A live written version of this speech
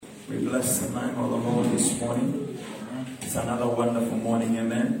We bless the name of the Lord this morning. It's another wonderful morning,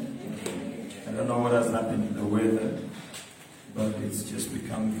 amen. I don't know what has happened to the weather, but it's just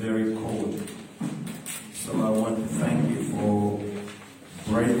become very cold. So I want to thank you for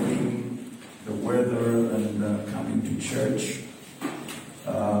braving the weather and coming to church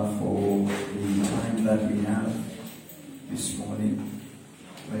for the time that we have this morning.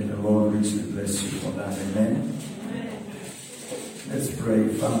 May the Lord richly bless you for that, amen. Let's pray.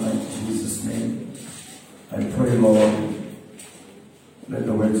 Father, in Jesus' name, I pray, Lord, let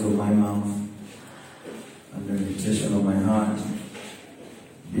the words of my mouth and the meditation of my heart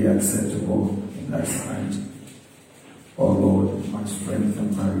be acceptable in thy sight. Oh Lord, my strength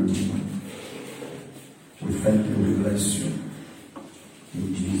and my redeemer. We thank you, we bless you.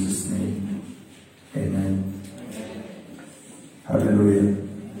 In Jesus' name, amen. Hallelujah.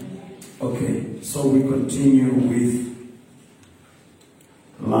 Okay, so we continue with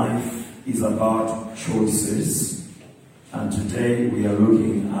life is about choices, and today we are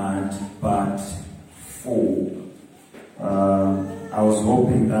looking at part 4. I was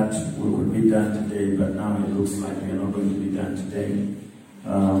hoping that we could be done today, but now it looks like we are not going to be done today.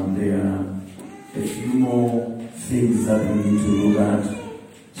 There are a few more things that we need to look at,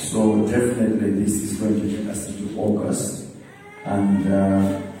 so definitely this is going to take us into August, and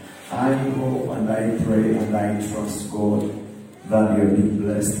I hope and I pray and I trust God that you are being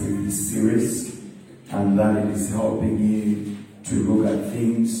blessed with this series and that it is helping you to look at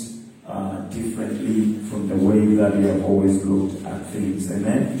things differently from the way that you have always looked at things.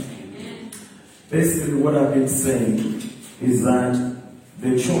 Amen? Basically, what I've been saying is that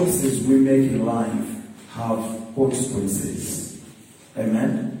the choices we make in life have consequences.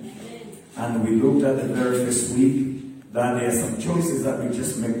 Amen? And we looked at the very first week that there are some choices that we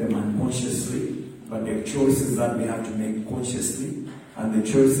just make them unconsciously, but the choices that we have to make consciously, and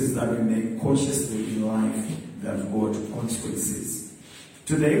the choices that we make consciously in life, they have got consequences.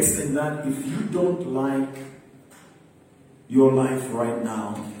 To the extent that if you don't like your life right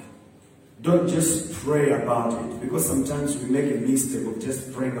now, don't just pray about it. Because sometimes we make a mistake of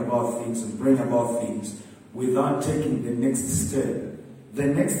just praying about things and praying about things without taking the next step. The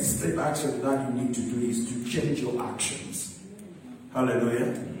next step actually that you need to do is to change your actions.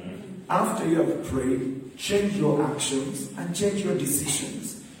 Hallelujah. After you have prayed, change your actions and change your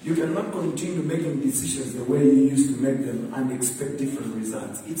decisions. You cannot continue making decisions the way you used to make them and expect different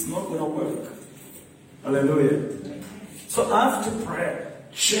results. It's not going to work. Hallelujah. So after prayer,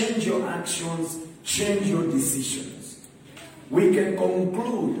 change your actions, change your decisions. We can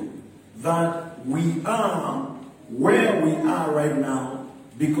conclude that we are where we are right now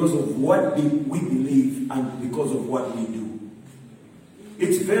because of what we believe and because of what we do.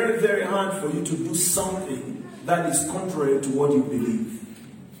 It's very, very hard for you to do something that is contrary to what you believe.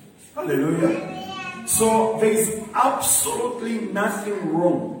 Hallelujah. So there is absolutely nothing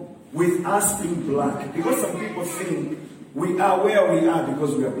wrong with us being black. Because some people think we are where we are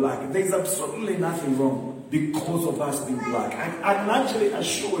because we are black. There is absolutely nothing wrong because of us being black. I can actually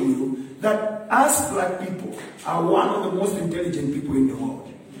assure you that us black people are one of the most intelligent people in the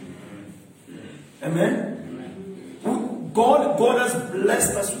world. Amen? God has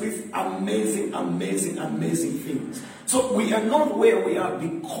blessed us with amazing, amazing, amazing things. So we are not where we are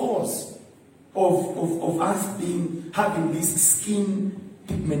because of us having this skin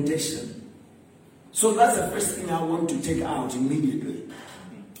pigmentation. So that's the first thing I want to take out immediately.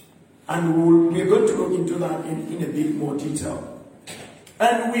 And we're going to look into that in a bit more detail.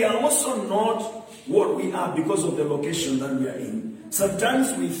 And we are also not what we are because of the location that we are in.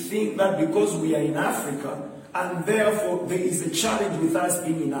 Sometimes we think that because we are in Africa, and therefore there is a challenge with us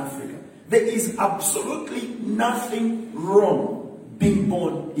being in Africa. There is absolutely nothing wrong being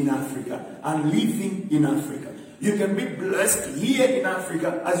born in Africa and living in Africa. You can be blessed here in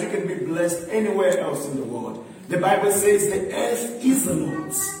Africa as you can be blessed anywhere else in the world. The Bible says the earth is the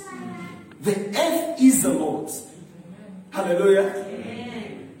Lord's. The earth is the Lord's. Hallelujah.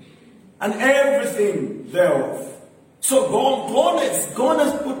 And everything thereof. So God has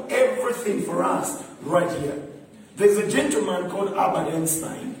put everything for us right here. There's a gentleman called Albert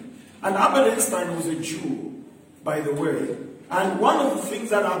Einstein. And Albert Einstein was a Jew, by the way. And one of the things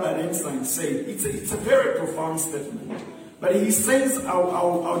that Albert Einstein said, it's a very profound statement. But he says,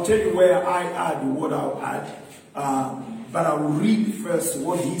 I'll tell you where I add what I'll add. But I'll read first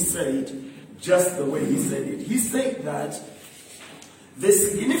what he said, just the way he said it. He said that the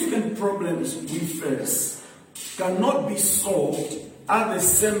significant problems we face cannot be solved at the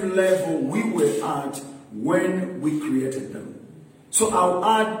same level we were at when we created them. So I'll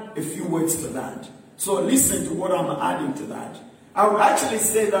add a few words to that. So listen to what I'm adding to that. I would actually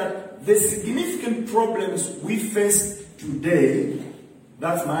say that the significant problems we face today,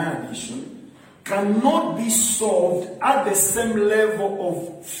 that's my addition, cannot be solved at the same level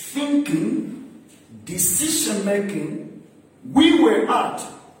of thinking, decision making we were at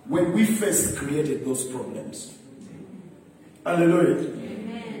when we first created those problems. Hallelujah.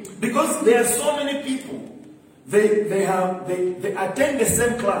 Amen. Because there are so many people, they attend the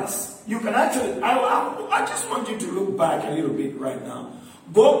same class. You can actually, I just want you to look back a little bit right now.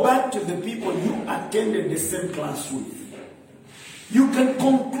 Go back to the people you attended the same class with. You can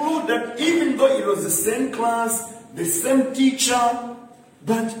conclude that even though it was the same class, the same teacher,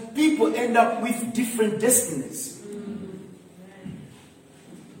 but people end up with different destinies.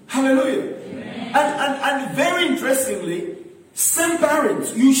 Hallelujah. And very interestingly, same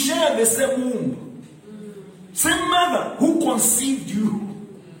parents, you share the same womb. Same mother who conceived you.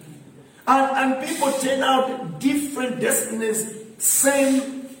 And people turn out different destinies,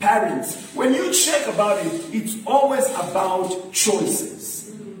 same parents. When you check about it, it's always about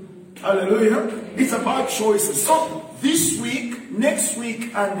choices. Hallelujah. It's about choices. So this week, next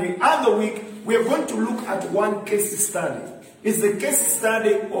week, and the other week, we're going to look at one case study. It's the case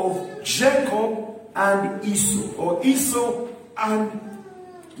study of Jacob and Esau, or Esau and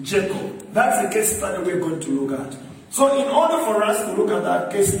Jacob. That's the case study we're going to look at. So in order for us to look at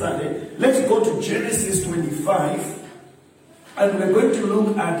that case study, let's go to Genesis 25, and we're going to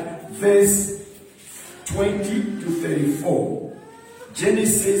look at verse 20 to 34.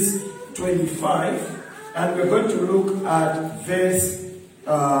 Genesis 25, and we're going to look at verse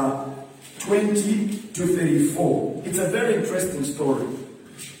 20 to 34. It's a very interesting story,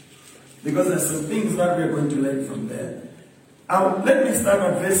 because there's some things that we're going to learn from there. Let me start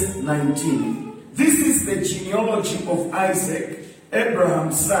at verse 19. This is the genealogy of Isaac,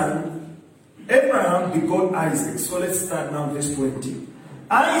 Abraham's son. Abraham begot Isaac. So let's start now, verse 20.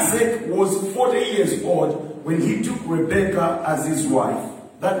 Isaac was 40 years old when he took Rebekah as his wife.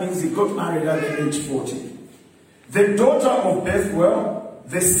 That means he got married at the age 40. The daughter of Bethuel,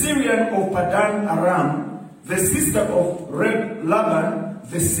 the Syrian of Padan Aram, the sister of Laban,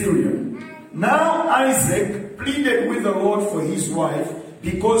 the Syrian. Now Isaac pleaded with the Lord for his wife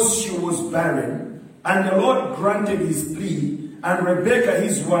because she was barren, and the Lord granted his plea, and Rebekah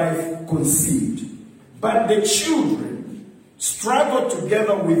his wife conceived. But the children struggled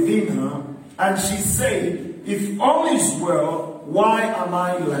together within her, and she said, "If all is well, why am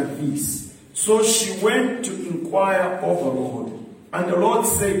I like this?" So she went to inquire of the Lord. And the Lord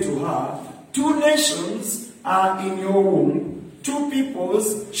said to her, "Two nations are in your womb, two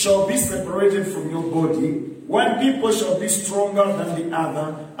peoples shall be separated from your body. One people shall be stronger than the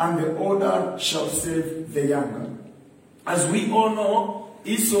other, and the older shall save the younger." As we all know,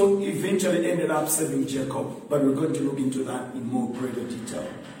 Esau eventually ended up saving Jacob, but we're going to look into that in more greater detail.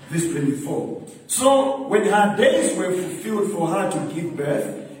 Verse 24. So when her days were fulfilled for her to give birth,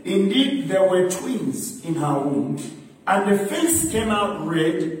 indeed there were twins in her womb, and the face came out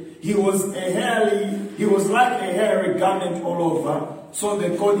red. He was like a hairy garment all over, so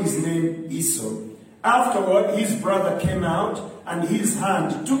they called his name Esau. Afterward, his brother came out, and his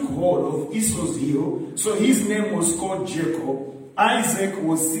hand took hold of Esau's heel, so his name was called Jacob. Isaac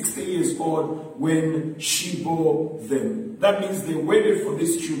was 60 years old when she bore them. That means they waited for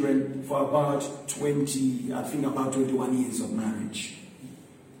these children for about 21 years of marriage.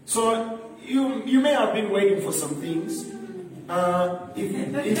 So you may have been waiting for some things.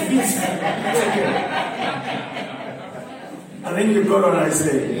 It fits. And then you got what I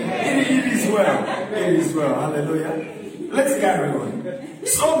say. It is well. It is well. Hallelujah. Let's carry on.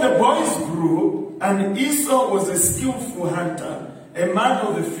 So the boys grew, and Esau was a skillful hunter, a man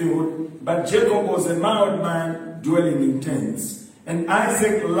of the field, but Jacob was a mild man dwelling in tents. And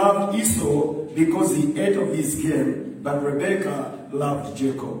Isaac loved Esau because he ate of his game, but Rebekah loved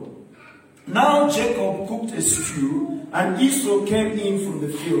Jacob. Now Jacob cooked a stew, and Esau came in from the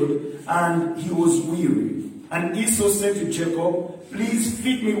field, and he was weary. And Esau said to Jacob, "Please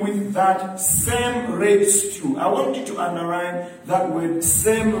feed me with that same red stew." I want you to underline that word,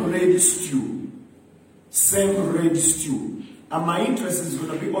 same red stew. Same red stew. And my interest is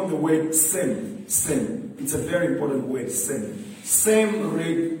going to be on the word same. Same. It's a very important word, same. Same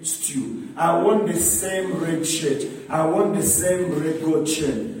red stew. I want the same red shirt. I want the same red gold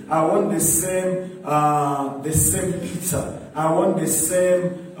chain. I want the same pizza. I want the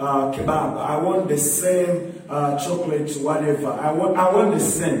same kebab. I want the same chocolate, whatever. I want the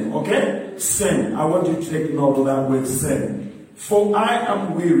same, okay? Same. I want you to take note of that word, same. For I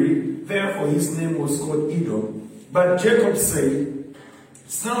am weary, therefore his name was called Edom. But Jacob said,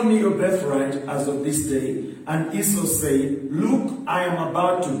 sell me your birthright as of this day. And Esau said, look, I am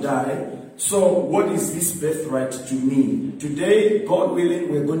about to die. So what is this birthright to me? Today, God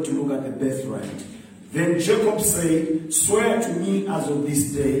willing, we're going to look at the birthright. Then Jacob said, swear to me as of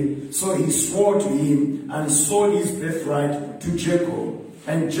this day. So he swore to him and sold his birthright to Jacob.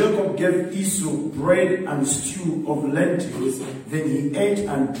 And Jacob gave Esau bread and stew of lentils. Then he ate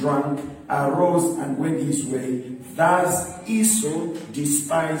and drank, arose and went his way. Thus Esau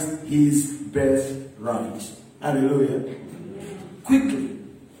despised his birthright. Hallelujah. Quickly.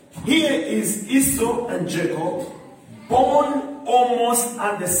 Here is Esau and Jacob, born almost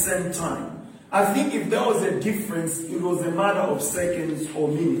at the same time. I think if there was a difference, it was a matter of seconds or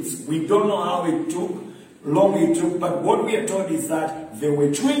minutes. We don't know how long it took, but what we are told is that they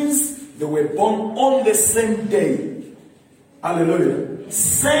were twins, they were born on the same day. Hallelujah.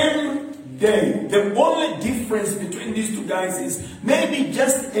 Same day. The only difference between these two guys is maybe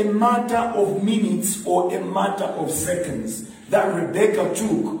just a matter of minutes or a matter of seconds that Rebekah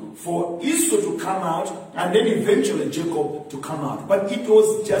took for Esau to come out and then eventually Jacob to come out. But it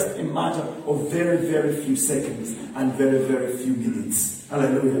was just a matter of very, very few seconds and very, very few minutes.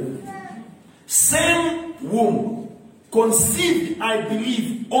 Hallelujah. Same womb, conceived, I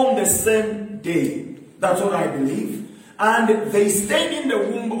believe, on the same day. That's what I believe. And they stayed in the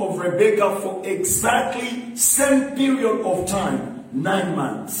womb of Rebekah for exactly same period of time, 9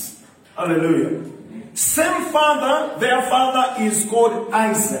 months. Hallelujah. Same father, their father is called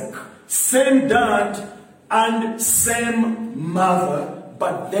Isaac. Same dad and same mother,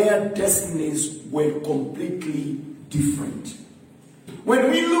 but their destinies were completely different. When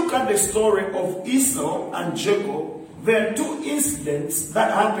we look at the story of Esau and Jacob, there are two incidents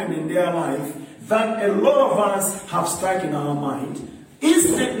that happened in their life that a lot of us have stuck in our mind.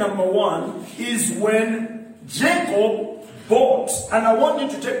 Incident number one is when Jacob bought, and I want you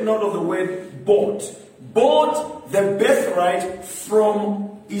to take note of the word bought the birthright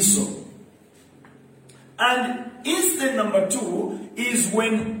from Esau. And incident number two is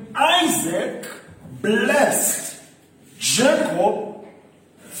when Isaac blessed Jacob,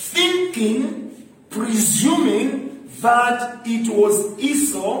 presuming that it was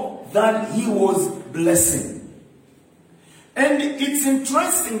Esau that he was blessing. And it's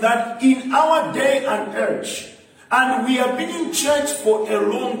interesting that in our day and age, and we have been in church for a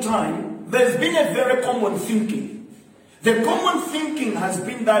long time, there's been a very common thinking. The common thinking has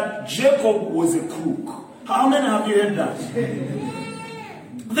been that Jacob was a crook. How many have you heard that?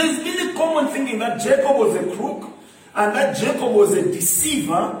 There's been a common thinking that Jacob was a crook, and that Jacob was a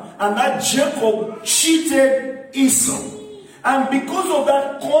deceiver, and that Jacob cheated Esau. And because of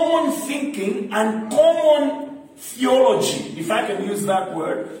that common thinking and common theology, if I can use that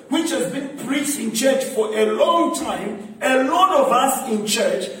word, which has been preached in church for a long time, a lot of us in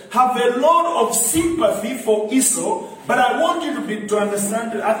church have a lot of sympathy for Esau. But I want you to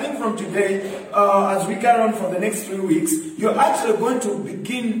understand that I think from today, as we carry on for the next 3 weeks, you're actually going to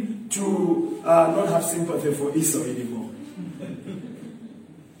begin to not have sympathy for Esau anymore.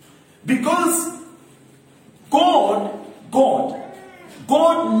 Because God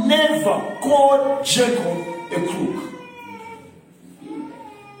never called Jacob a crook.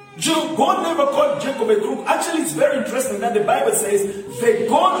 God never called Jacob a crook. Actually, it's very interesting that the Bible says the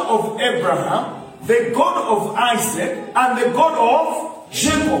God of Abraham, the God of Isaac, and the God of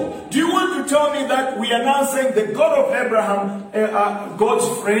Jacob. Do you want to tell me that we are now saying the God of Abraham, God's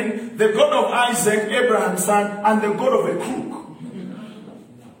friend, the God of Isaac, Abraham's son, and the God of a crook?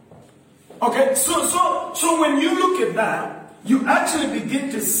 Okay, so when you look at that, you actually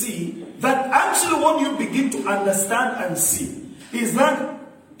begin to see that actually what you begin to understand and see is that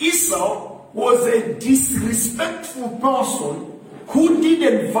Esau was a disrespectful person who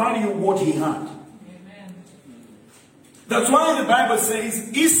didn't value what he had. Amen. That's why the Bible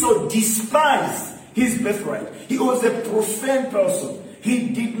says Esau despised his birthright. He was a profane person. He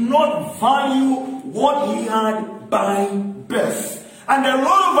did not value what he had by birth. And a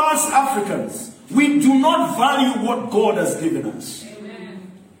lot of us Africans, we do not value what God has given us.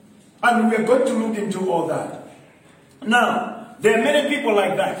 Amen. And we are going to look into all that. Now, there are many people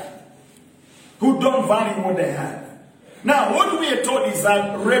like that who don't value what they have. Now, what we are told is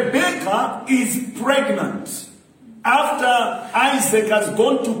that Rebekah is pregnant after Isaac has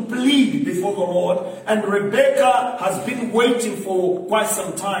gone to plead before the Lord, and Rebekah has been waiting for quite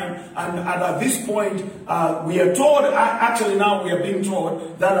some time, and at this point we are told, actually now we are being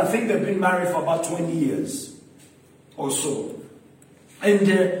told that I think they've been married for about 20 years or so. And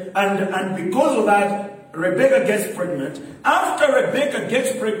because of that, Rebecca gets pregnant. After Rebecca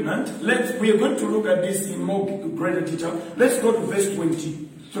gets pregnant, we are going to look at this in more greater detail. Let's go to verse 20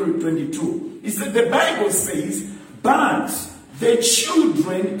 through 22. It says, the Bible says, but the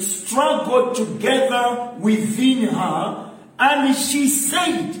children struggled together within her, and she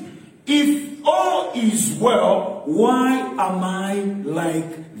said, if all is well, why am I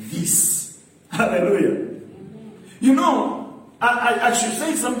like this? Hallelujah. You know, I should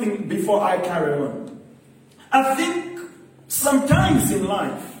say something before I carry on. I think sometimes in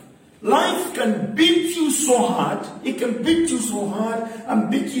life can beat you so hard. It can beat you so hard and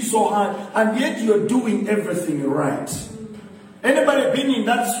beat you so hard, and yet you're doing everything right. Anybody been in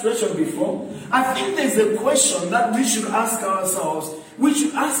that situation before? I think there's a question that we should ask ourselves.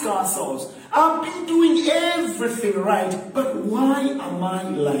 I've been doing everything right, but why am I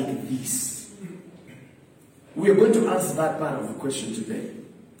like this? We are going to answer that part of the question today.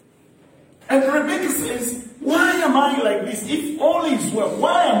 And Rebecca says, why am I like this? If all is well,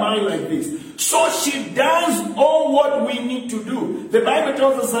 why am I like this? So she does all what we need to do. The Bible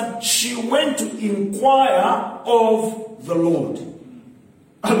tells us that she went to inquire of the Lord.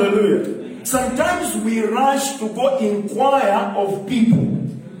 Hallelujah. Sometimes we rush to go inquire of people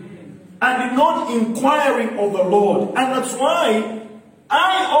and not inquiring of the Lord. And that's why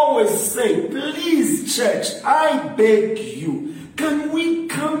I always say, please, church, I beg you, can we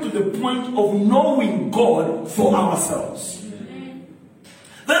come to the point of knowing God for ourselves?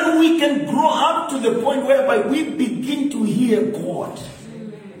 Then we can grow up to the point whereby we begin to hear God.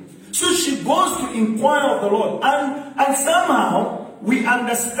 So she goes to inquire of the Lord. And somehow we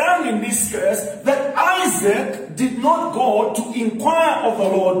understand in this case that Isaac did not go to inquire of the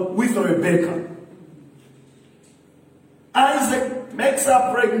Lord with Rebekah. Isaac makes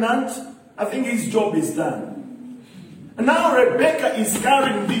her pregnant. I think his job is done. And now Rebecca is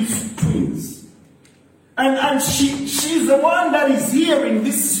carrying these twins. And she's the one that is hearing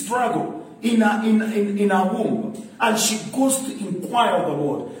this struggle in her womb. And she goes to inquire of the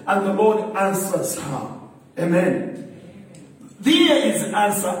Lord. And the Lord answers her. Amen. There is the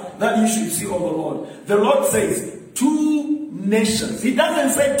answer that you should see of the Lord. The Lord says, 2 nations. He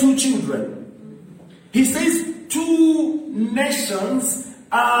doesn't say 2 children. He says 2 nations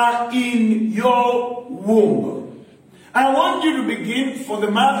are in your womb. I want you to begin, for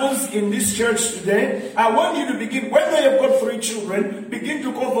the mothers in this church today, I want you to begin, whether you've got 3 children, begin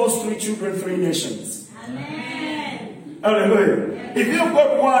to call those 3 children 3 nations. Amen. Hallelujah. If you've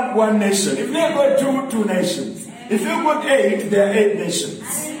got one nation, if you've got 2 nations, if you've got 8, there are 8 nations.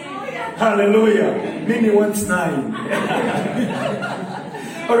 Hallelujah. Many wants 9.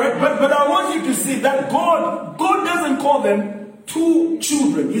 All right, but I want you to see that God doesn't call them 2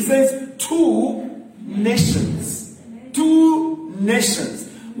 children. He says 2 nations. 2 nations.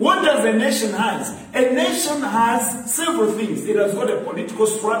 What does a nation have? A nation has several things. It has got a political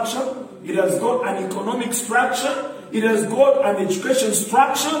structure. It has got an economic structure. It has got an education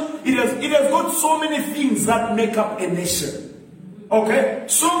structure. It has got so many things that make up a nation. Okay?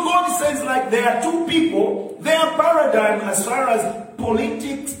 So God says, like, there are 2 people, their paradigm as far as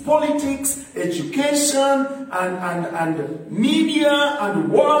politics, education, and media,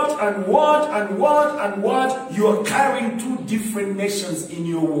 and what, you are carrying 2 different nations in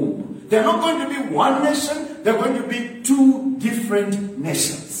your womb. They're not going to be one nation, they're going to be 2 different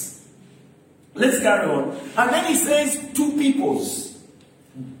nations. Let's carry on. And then he says, 2 peoples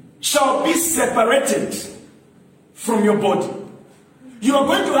shall be separated from your body. You are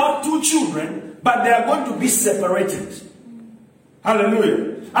going to have 2 children, but they are going to be separated.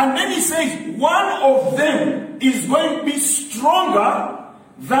 Hallelujah. And then he says, one of them is going to be stronger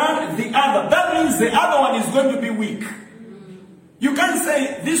than the other. That means the other one is going to be weak. You can't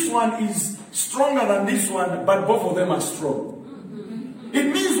say this one is stronger than this one, but both of them are strong. It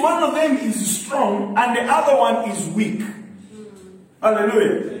means one of them is strong and the other one is weak.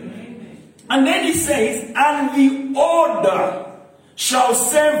 Hallelujah. And then he says, and the older shall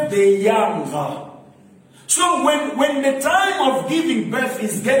serve the younger. So when the time of giving birth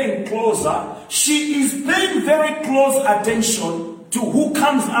is getting closer, she is paying very close attention to who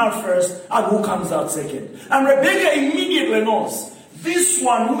comes out first and who comes out second. And Rebecca immediately knows this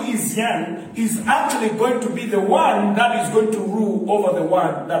one who is young is actually going to be the one that is going to rule over the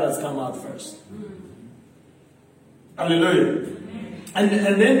one that has come out first. Hallelujah. And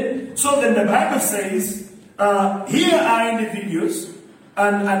then the Bible says, here are individuals,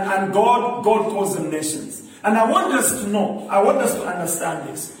 and God calls them nations. And I want us to know, I want us to understand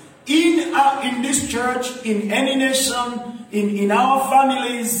this. In this church, in any nation, in our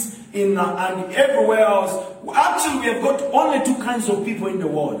families, and everywhere else, actually we have got only two kinds of people in the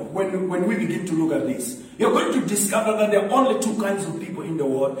world. When we begin to look at this, you're going to discover that there are only two kinds of people in the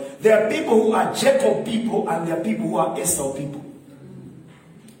world. There are people who are Jacob people, and there are people who are Esau people.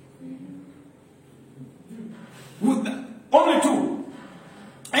 Only two.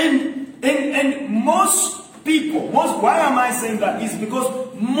 And most people, why am I saying that? Is because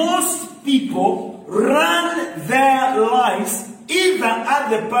most people run their lives either at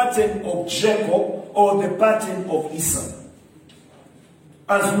the pattern of Jacob or the pattern of Esau.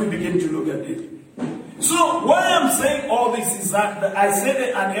 As we begin to look at it. So why I'm saying all this is that I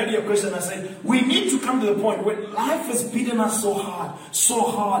said an earlier question, I said, we need to come to the point where life has beaten us so hard,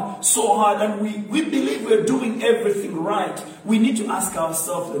 and we believe we're doing everything right. We need to ask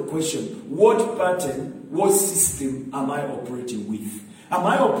ourselves the question, what pattern, what system am I operating with? Am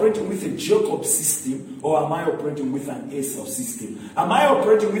I operating with a Jacob system, or am I operating with an Esau system? Am I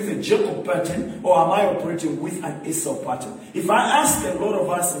operating with a Jacob pattern, or am I operating with an Esau pattern? If I ask a lot of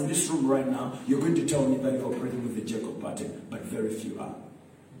us in this room right now, you're going to tell me that you're operating with the Jacob pattern, but very few are.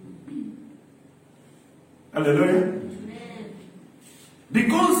 Hallelujah.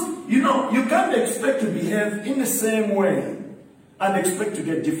 Because, you can't expect to behave in the same way and expect to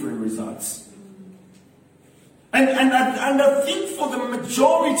get different results. And I think for the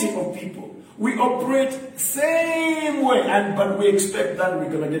majority of people, we operate same way, but we expect that we're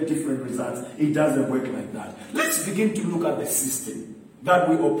going to get different results. It doesn't work like that. Let's begin to look at the system that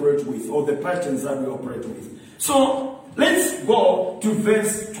we operate with, or the patterns that we operate with. So, let's go to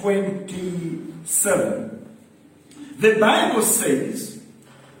verse 27. The Bible says,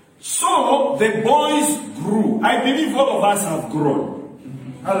 so the boys grew. I believe all of us have grown.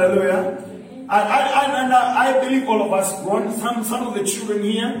 Hallelujah. I believe all of us grown. Some of the children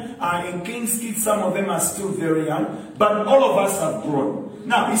here are in King's Kids. Some of them are still very young. But all of us have grown.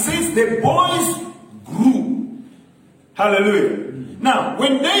 Now, it says the boys grew. Hallelujah. Now,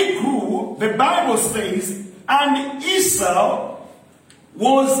 when they grew, the Bible says, and Esau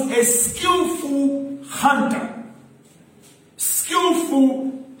was a skillful hunter.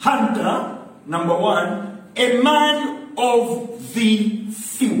 Skillful hunter, number one, a man of the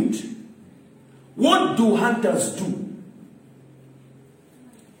field. What do hunters do?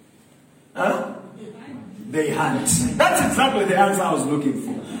 Huh? They hunt. That's exactly the answer I was looking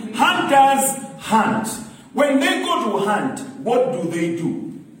for. Hunters hunt. When they go to hunt, what do they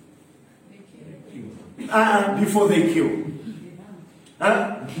do? Before they kill.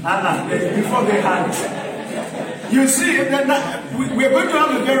 Before they hunt. You see, we're going to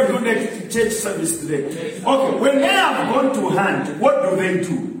have a very good church service today. Okay, when they have gone to hunt, what do they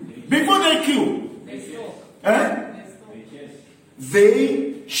do? Before they kill,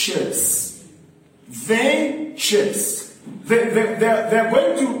 they chase. They chase. They're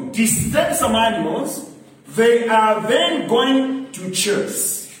going to disturb some animals. They are then going to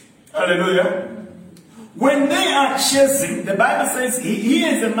chase. Hallelujah. When they are chasing, the Bible says he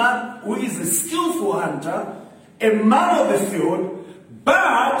is a man who is a skillful hunter, a man of the field,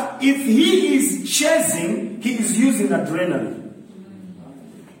 but if he is chasing, he is using adrenaline.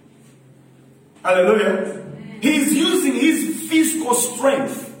 Hallelujah. He's using his physical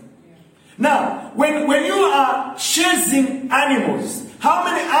strength. Now, when you are chasing animals, how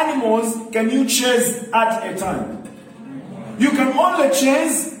many animals can you chase at a time? You can only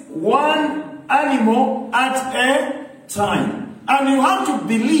chase one animal at a time. And you have to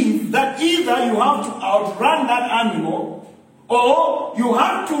believe that either you have to outrun that animal, or you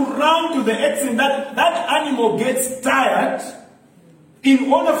have to run to the extent that that animal gets tired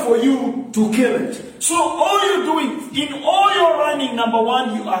in order for you to kill it. So all you're doing, in all your running, number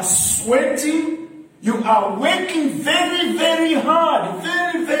one, you are sweating, you are working very, very hard,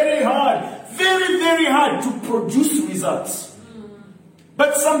 very hard to produce results.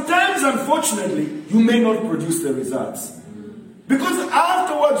 But sometimes, unfortunately, you may not produce the results. Because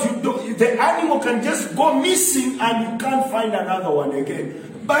afterwards, the animal can just go missing and you can't find another one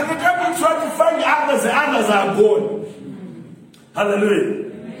again. By the time you try to find others, the others are gone. Hallelujah.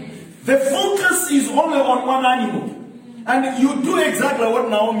 The focus is only on one animal. And you do exactly what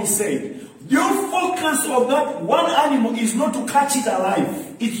Naomi said. Your focus on that one animal is not to catch it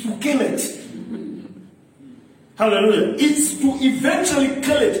alive. It's to kill it. Hallelujah. It's to eventually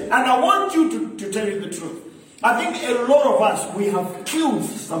kill it. And I want you to tell you the truth. I think a lot of us, we have killed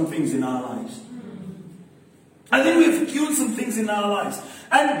some things in our lives. I think we've killed some things in our lives.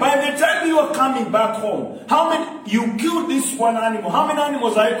 And by the time you are coming back home, you killed this one animal. How many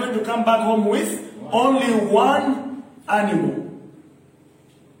animals are you going to come back home with? Only one animal.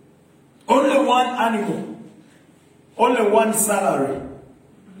 Only one animal. Only one salary.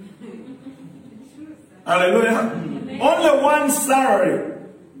 Hallelujah. Only one salary.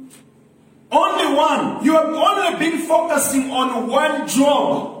 Only one. You have only been focusing on one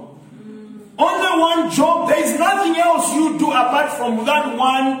job. Only one job. There is nothing else you do apart from that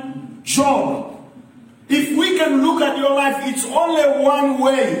one job. If we can look at your life, it's only one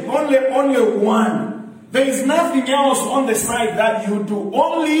way. Only one. There is nothing else on the side that you do.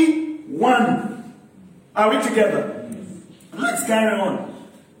 Only one. Are we together? Let's carry on.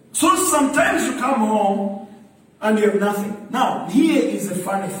 So sometimes you come home and you have nothing. Now, here is a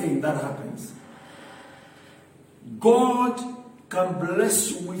funny thing that happens. God can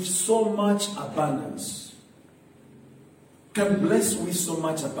bless you with so much abundance. Can bless you with so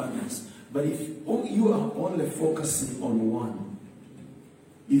much abundance. But if you are only focusing on one,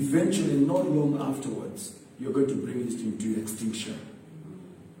 eventually, not long afterwards, you're going to bring it into extinction.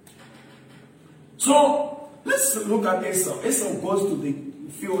 So, let's look at Esau. Esau goes to the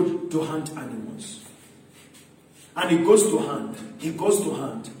field to hunt animals. And he goes to hunt. He goes to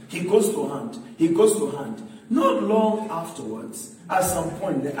hunt. He goes to hunt. He goes to hunt. Not long afterwards, at some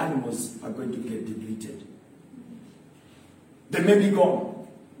point, the animals are going to get depleted. They may be gone.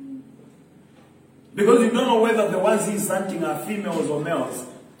 Because you don't know whether the ones he's hunting are females or males.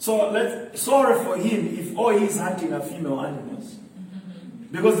 So sorry for him if all he's hunting are female animals.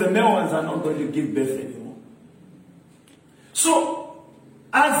 Because the male ones are not going to give birth anymore. So,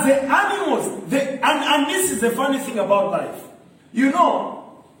 as the animals, and this is the funny thing about life. You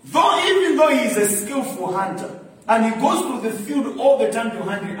know, even though he's a skillful hunter, and he goes to the field all the time to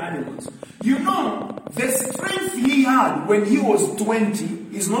hunt animals, you know, the strength he had when he was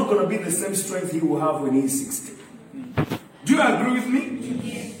 20 is not going to be the same strength he will have when he's 60. Do you agree with me?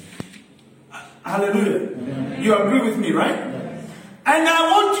 Yes. Hallelujah. Yes. You agree with me, right? Yes. And I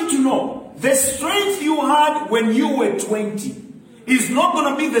want you to know, the strength you had when you were 20 is not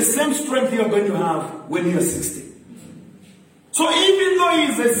going to be the same strength you're going to have when you're 60. So even though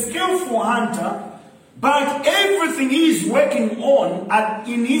he's a skillful hunter, but everything he is working on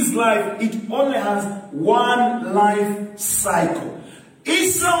in his life, it only has one life cycle.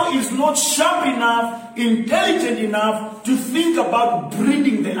 Esau is not sharp enough, intelligent enough to think about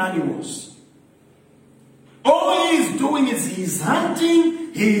breeding the animals. All he is doing is he's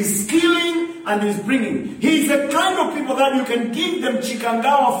hunting, he's killing, and he's bringing. He's the kind of people that you can give them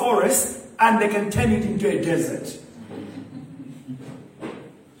Chikangawa forest and they can turn it into a desert.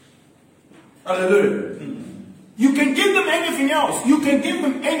 Hallelujah. You can give them anything else. You can give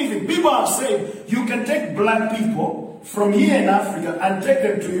them anything. People have said you can take black people from here in Africa and take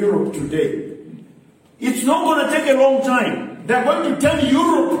them to Europe today. It's not going to take a long time. They're going to turn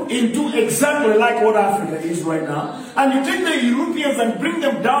Europe into exactly like what Africa is right now. And you take the Europeans and bring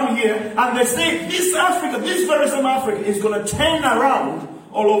them down here and they say this Africa, this very same Africa is going to turn around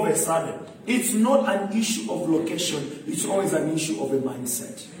all of a sudden. It's not an issue of location. It's always an issue of a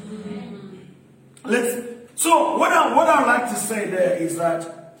mindset. So what I like to say there is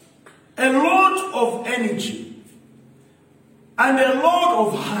that a lot of energy and a lot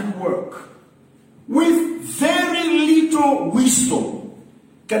of hard work with very little wisdom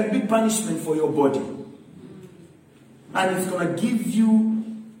can be punishment for your body. And it's going to give you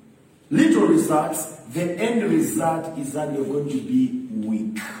little results. The end result is that you're going to be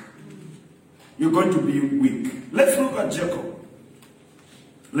weak. You're going to be weak. Let's look at Jacob.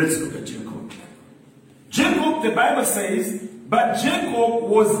 Jacob, the Bible says, but Jacob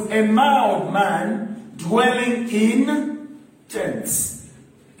was a mild man dwelling in tents.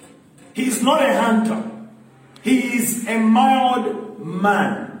 He is not a hunter. He is a mild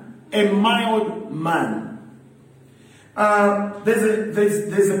man. A mild man.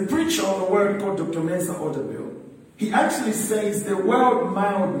 There's a preacher on the word called Dr. Mensa Otabil. He actually says the word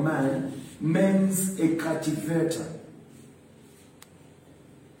mild man means a cultivator.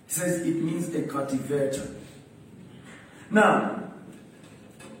 He says it means a cultivator. Now,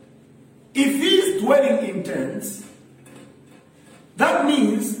 if he's dwelling in tents, that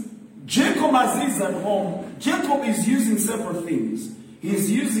means Jacob, as he's at home, Jacob is using several things. He's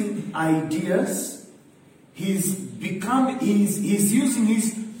using ideas. He's using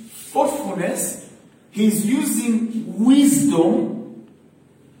his thoughtfulness. He's using wisdom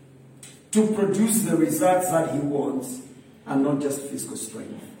to produce the results that he wants, and not just physical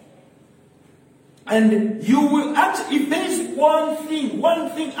strength. And you will actually, if there is one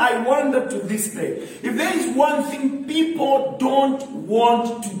thing I wonder to this day, if there is one thing people don't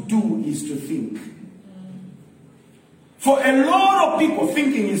want to do is to think. For a lot of people,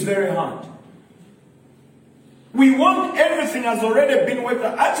 thinking is very hard. We want everything has already been worked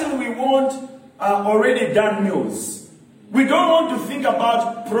out. Actually, we want already done meals. We don't want to think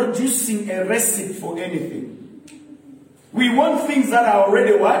about producing a recipe for anything. We want things that are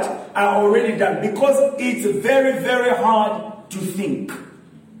already what? Are already done. Because it's very, very hard to think.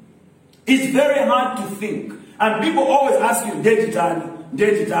 It's very hard to think. And people always ask you,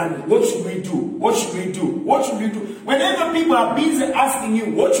 Dejitan, what should we do? What should we do? What should we do? Whenever people are busy asking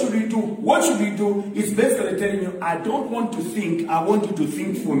you, what should we do? What should we do? It's basically telling you, I don't want to think. I want you to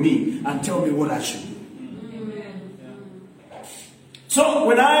think for me and tell me what I should do. So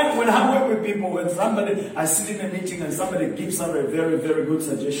when I work with people, when I sit in a meeting and somebody gives out a very, very good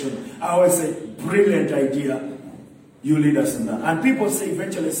suggestion, I always say, brilliant idea, you lead us in that. And people say,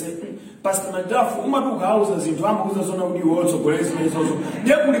 eventually say, Pastor MacDuff,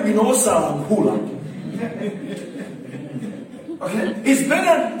 okay? It's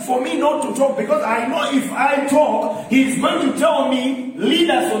better for me not to talk because I know if I talk, he's going to tell me, lead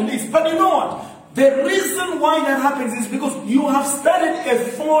us on this. But you know what? The reason why that happens is because you have started a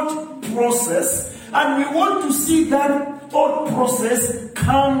thought process and we want to see that thought process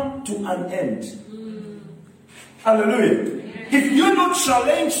come to an end. Hallelujah. If you're not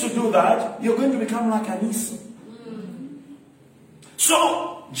challenged to do that, you're going to become like an Esau.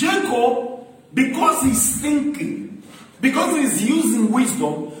 So, Jacob, because he's thinking, because he's using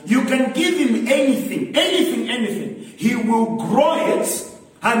wisdom, you can give him anything. He will grow it.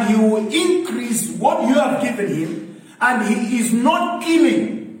 And he will increase what you have given him. And he is not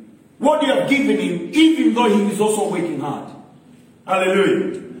killing what you have given him, even though he is also working hard.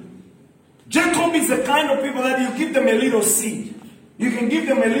 Hallelujah. Jacob is the kind of people that you give them a little seed. You can give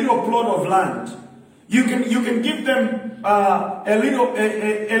them a little plot of land. You can give them a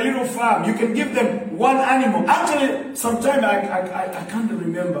little farm. You can give them one animal. Actually, sometime I can't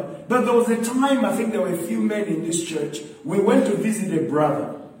remember. But there was a time, I think there were a few men in this church. We went to visit a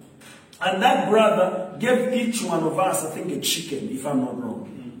brother. And that brother gave each one of us, I think, a chicken, if I'm not wrong.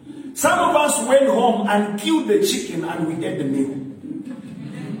 Some of us went home and killed the chicken and we ate the meal.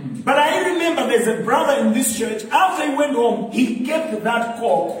 But I remember there's a brother in this church, after he went home, he kept that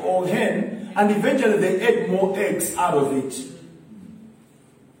cock or hen, and eventually they ate more eggs out of it.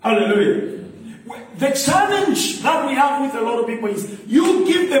 Hallelujah. The challenge that we have with a lot of people is you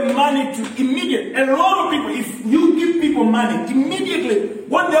give them money to immediate. A lot of people, if you give people money, immediately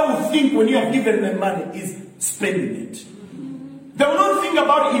what they will think when you have given them money is spending it. They will not think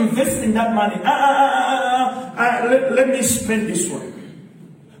about investing that money. Let me spend this one.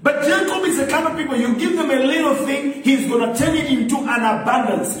 But Jacob is the kind of people, you give them a little thing, he's going to turn it into an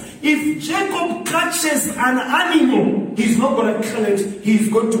abundance. If Jacob catches an animal, he's not going to kill it, he's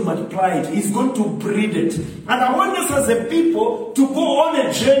going to multiply it, he's going to breed it. And I want us as a people to go on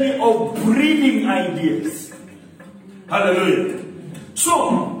a journey of breeding ideas. Hallelujah.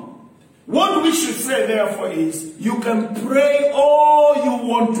 So, what we should say therefore is, you can pray all you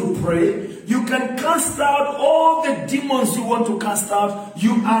want to pray. You can cast out all the demons you want to cast out.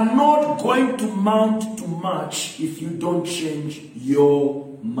 You are not going to mount to much if you don't change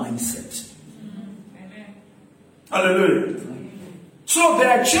your mindset. Amen. Hallelujah. So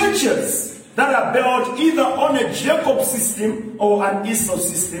there are churches that are built either on a Jacob system or an Esau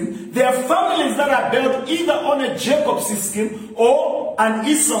system. There are families that are built either on a Jacob system or an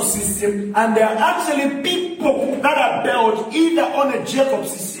Esau system. And there are actually people that are built either on a Jacob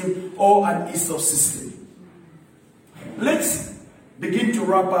system or an Esau system. Let's begin to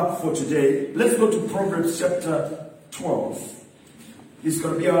wrap up for today. Let's go to Proverbs chapter 12. It's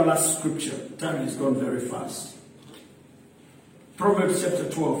going to be our last scripture. Time is gone very fast. Proverbs chapter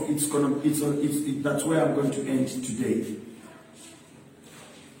 12. That's where I'm going to end today.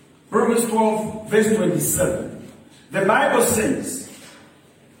 Proverbs 12, verse 27. The Bible says,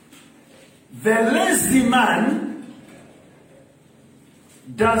 "The lazy man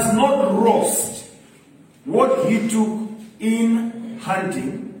does not roast what he took in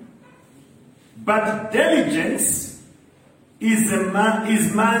hunting, but diligence is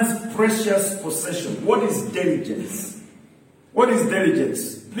man's precious possession." What is diligence? What is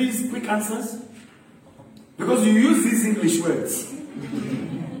diligence? Please, quick answers. Because you use these English words.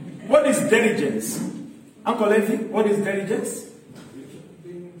 What is diligence? Uncle Levi, what is diligence?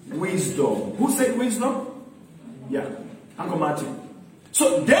 Wisdom. Who said wisdom? Yeah, Uncle Martin.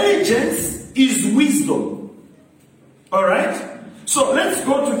 So diligence is wisdom. Alright? So let's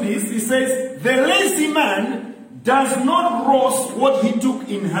go to this. It says, "The lazy man does not roast what he took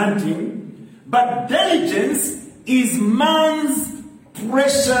in hunting, but diligence is man's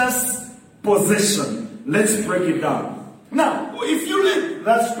precious possession." Let's break it down. Now, if you read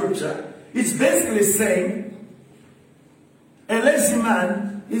that scripture, it's basically saying a lazy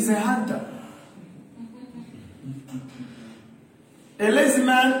man is a hunter. A lazy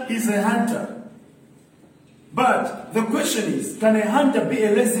man is a hunter. But the question is, can a hunter be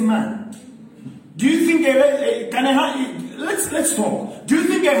a lazy man? Do you think let's talk. Do you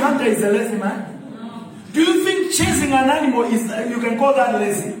think a hunter is a lazy man? No. Do you think chasing an animal is, you can call that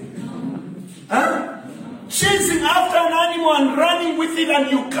lazy? Huh? Chasing after an animal and running with it, and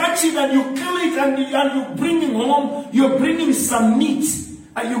you catch it and you kill it and you bring it home, you're bringing some meat,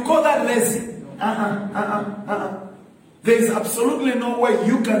 and you call that lazy? There's absolutely no way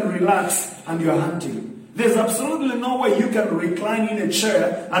you can relax and you're hunting. There's absolutely no way you can recline in a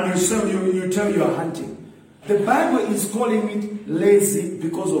chair and you tell you're hunting. The Bible is calling it lazy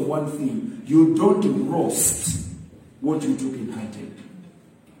because of one thing. You don't roast what you took in hunting.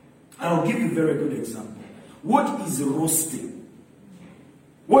 I'll give you a very good example. What is roasting?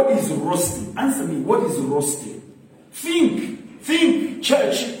 What is roasting? Answer me, what is roasting? Think,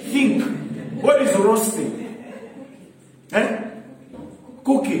 church, think. What is roasting?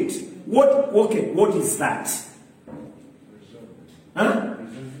 Cook it. What is that?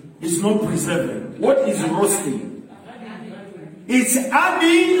 It's not preserving. What is roasting? It's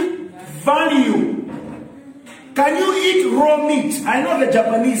adding value. Can you eat raw meat? I know the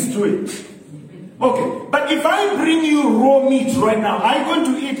Japanese do it. Okay, but if I bring you raw meat right now, are you going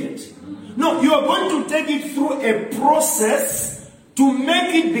to eat it? No, you are going to take it through a process to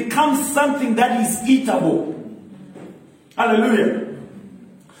make it become something that is eatable. Hallelujah.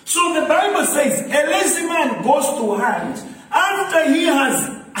 So the Bible says a lazy man goes to hunt. After he has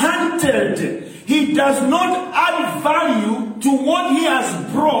hunted, he does not add value to what he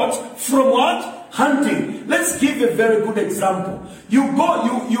has brought from what? Hunting. Let's give a very good example. You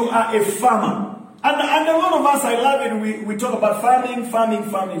are a farmer. And a lot of us, I love it, we talk about farming.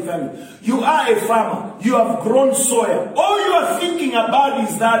 You are a farmer. You have grown soya. All you are thinking about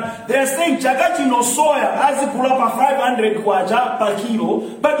is that they are saying, Chagachi no soya, as a kulapa 500 kwaja per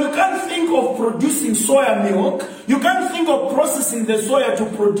kilo, but you can't think of producing soya milk. You can't think of processing the soya to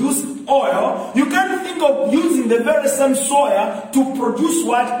produce oil. You can't think of using the very same soya to produce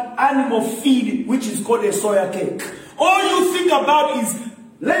what? Animal feed, which is called a soya cake. All you think about is,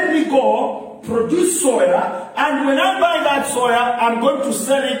 let me go produce soya, and when I buy that soya, I'm going to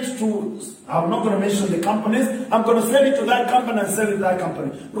sell it to, I'm not going to mention the companies, I'm going to sell it to that company and sell it to that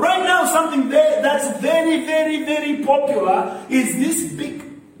company. Right now, something there that's very, very, very popular is this big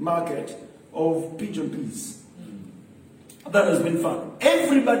market of pigeon peas. That has been found.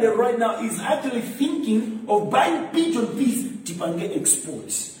 Everybody right now is actually thinking of buying pigeon peas to get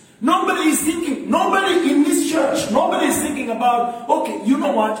exports. Nobody is thinking, nobody in this church, nobody is thinking about, okay, you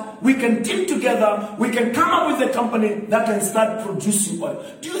know what, we can team together, we can come up with a company that can start producing oil.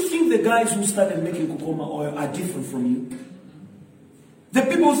 Do you think the guys who started making coconut oil are different from you? The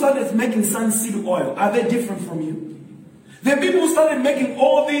people who started making sunseed oil, are they different from you? The people who started making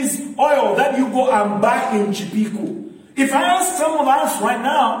all this oil that you go and buy in Chipiku. If I ask some of us right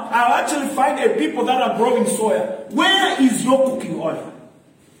now, I'll actually find a people that are growing soya. Where is your cooking oil?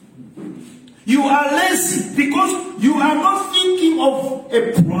 You are lazy because you are not thinking of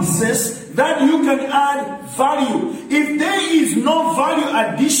a process that you can add value. If there is no value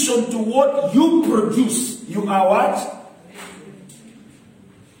addition to what you produce, you are what?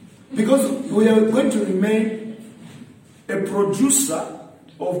 Because we are going to remain a producer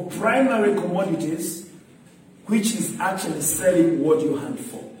of primary commodities, which is actually selling what you hunt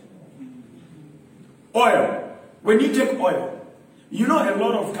for. Oil. When you take oil, you know a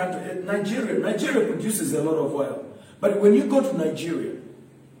lot of countries, Nigeria produces a lot of oil. But when you go to Nigeria,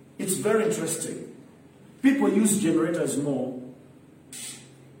 it's very interesting. People use generators more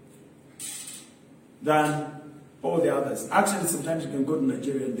than all the others. Actually, sometimes you can go to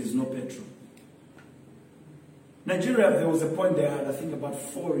Nigeria and there's no petrol. Nigeria, there was a point they had, I think, about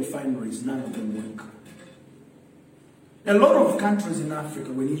 4 refineries, none of them work. A lot of countries in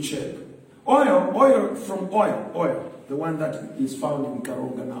Africa, when you check, oil, the one that is found in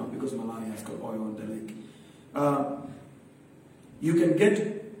Karonga now, because Malawi has got oil on the lake. You can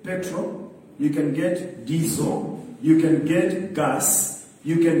get petrol, you can get diesel, you can get gas,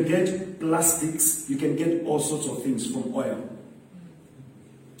 you can get plastics, you can get all sorts of things from oil.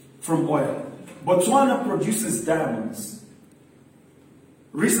 Botswana produces diamonds.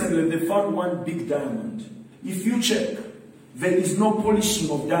 Recently, they found one big diamond. If you check, there is no polishing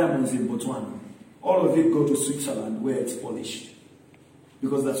of diamonds in Botswana. All of it go to Switzerland where it's polished.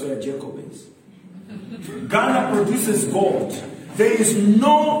 Because that's where Jacob is. Ghana produces gold. There is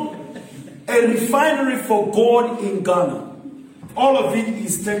no a refinery for gold in Ghana. All of it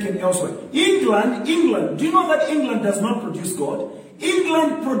is taken elsewhere. England, do you know that England does not produce gold?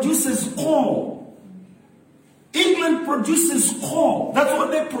 England produces coal. England produces coal. That's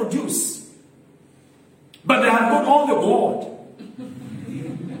what they produce. But they have got all the gold.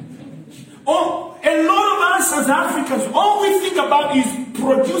 Oh, a lot of us as Africans, all we think about is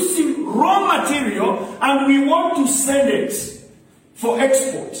producing raw material and we want to send it for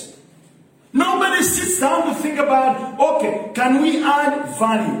export. Nobody sits down to think about, okay, can we add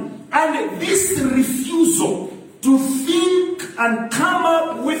value? And this refusal to think and come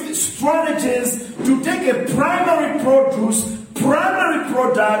up with strategies to take a primary produce, primary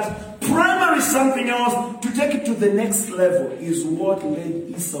product, primary something else, to take it to the next level is what led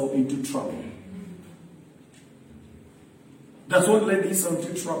Esau into trouble. That's what led Esau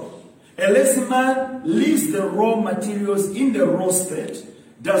into trouble. A lazy man leaves the raw materials in the raw state,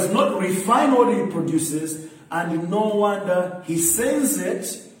 does not refine what he produces, and no wonder he sells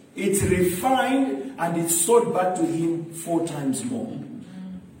it, it's refined, and it's sold back to him 4 times more.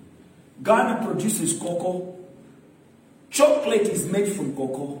 Ghana produces cocoa. Chocolate is made from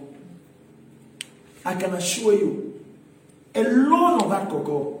cocoa. I can assure you, a lot of that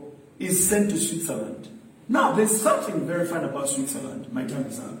cocoa is sent to Switzerland. Now, there's something very fun about Switzerland. My time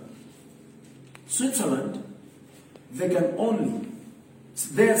is up. Switzerland, they can only,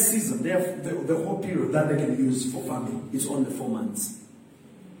 their season, the whole period that they can use for farming is only 4 months.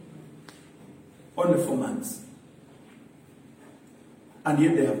 Only 4 months. And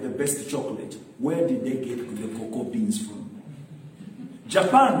yet they have the best chocolate. Where did they get the cocoa beans from?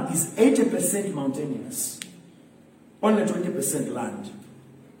 Japan is 80% mountainous. Only 20% land.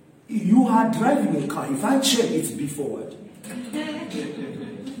 You are driving a car. If I check, it's B forward.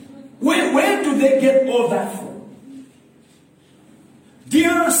 Where do they get all that from?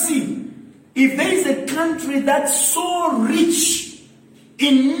 DRC, if there is a country that's so rich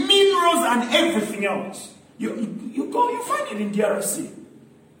in minerals and everything else, you go, you find it in DRC.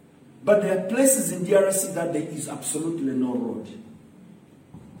 But there are places in DRC that there is absolutely no road.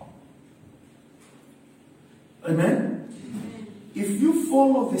 Amen? If you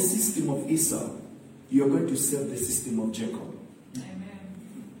follow the system of Esau, you're going to serve the system of Jacob.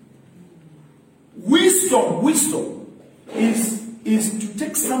 Amen. Wisdom is to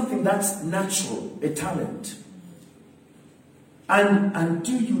take something that's natural, a talent, and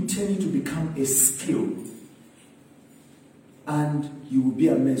until you turn it to become a skill, and you will be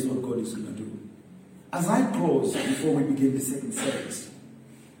amazed what God is going to do. As I close, before we begin the second service,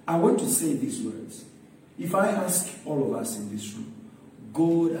 I want to say these words. If I ask all of us in this room,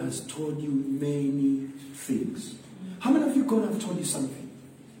 God has told you many things. How many of you, God have told you something?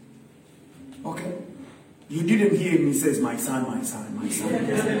 Okay? You didn't hear him, he says, my son, my son, my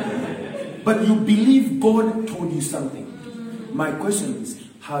son. But you believe God told you something. My question is,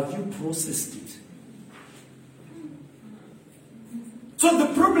 have you processed it? So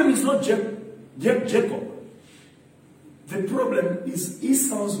the problem is not Jacob. The problem is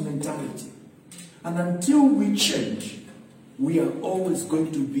Esau's mentality. And until we change, we are always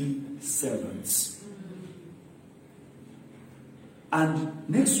going to be servants. And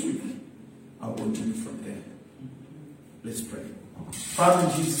next week, I'll continue from there. Let's pray. Father,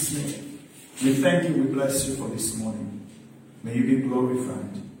 in Jesus' name, we thank you, we bless you for this morning. May you be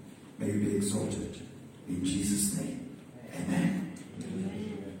glorified. May you be exalted. In Jesus' name, amen.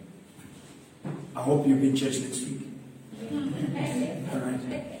 I hope you'll be in church next week. All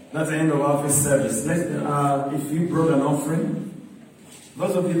right. That's the end of our first service. If you brought an offering,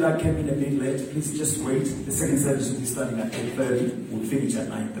 those of you that came in a bit late, please just wait. The second service will be starting at 8:30. We'll finish at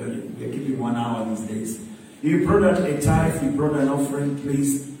 9:30. We're keeping 1 hour these days. If you brought a tithe, you brought an offering,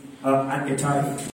 please, a tithe.